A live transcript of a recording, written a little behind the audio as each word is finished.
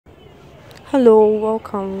Hello,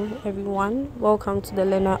 welcome everyone. Welcome to the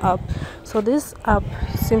LearnAR app. So this app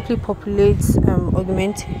simply populates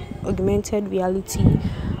augmented reality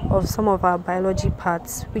of some of our biology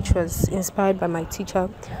parts, which was inspired by my teacher.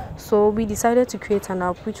 So we decided to create an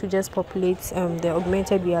app which will just populate the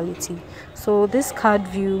augmented reality. So this card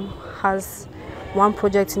view has one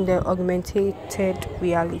project in the augmented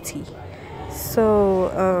reality.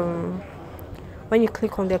 So when you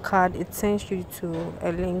click on the card, it sends you to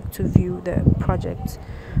a link to view the project.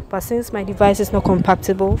 But since my device is not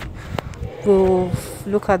compatible, we'll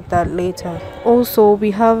look at that later. Also,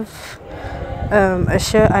 we have a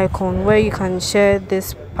share icon where you can share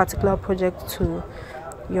this particular project to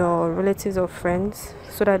your relatives or friends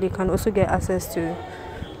so that they can also get access to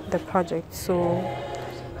the project. So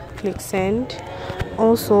click send.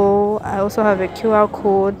 Also, I also have a QR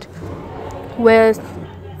code where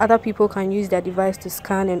other people can use their device to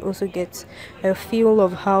scan and also get a feel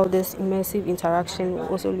of how this immersive interaction will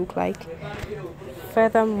also look like.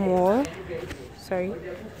 Furthermore, sorry,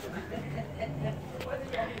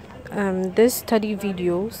 this study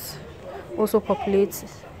videos also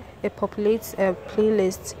populates a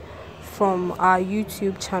playlist from our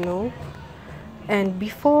YouTube channel, and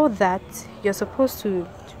before that you're supposed to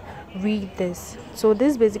read this. So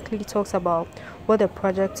this basically talks about what the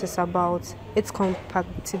project is about, its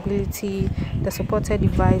compatibility, the supported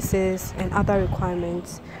devices, and other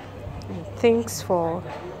requirements. Thanks for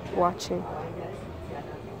watching.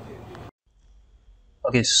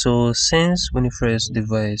 Okay, so since Winifred's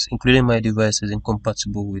device, including my device, is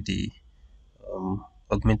incompatible with the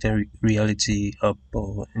augmented reality app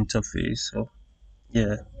or interface, so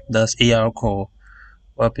yeah, that's AR core.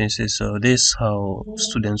 What happens is this is how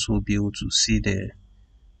students will be able to see the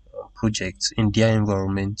projects in their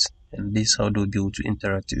environment, and this is how they'll be able to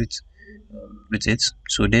interact with it.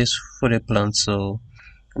 So this for the plant cell,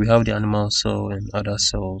 we have the animal cell and other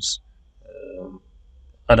cells,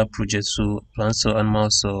 other projects. So plant cell, animal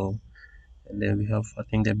cell, and then we have, I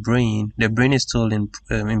think, the brain. The brain is still in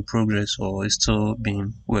progress or is still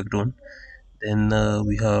being worked on. Then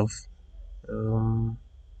we have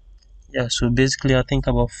yeah. So basically, I think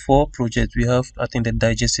about four projects. We have, I think, the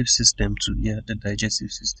digestive system too. Yeah, the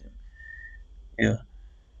digestive system. Yeah,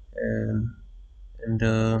 and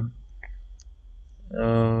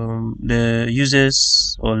the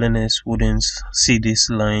users or learners wouldn't see these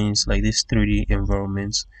lines like these 3D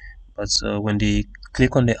environments, but when they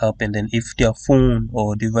click on the app and then if their phone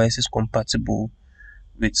or device is compatible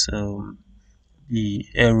with the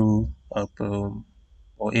Aero app or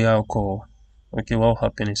AR core, okay, what will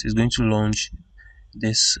happen is it's going to launch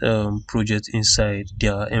this project inside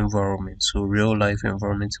their environment, so real life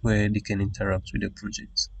environment where they can interact with the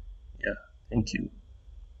project. Yeah, thank you.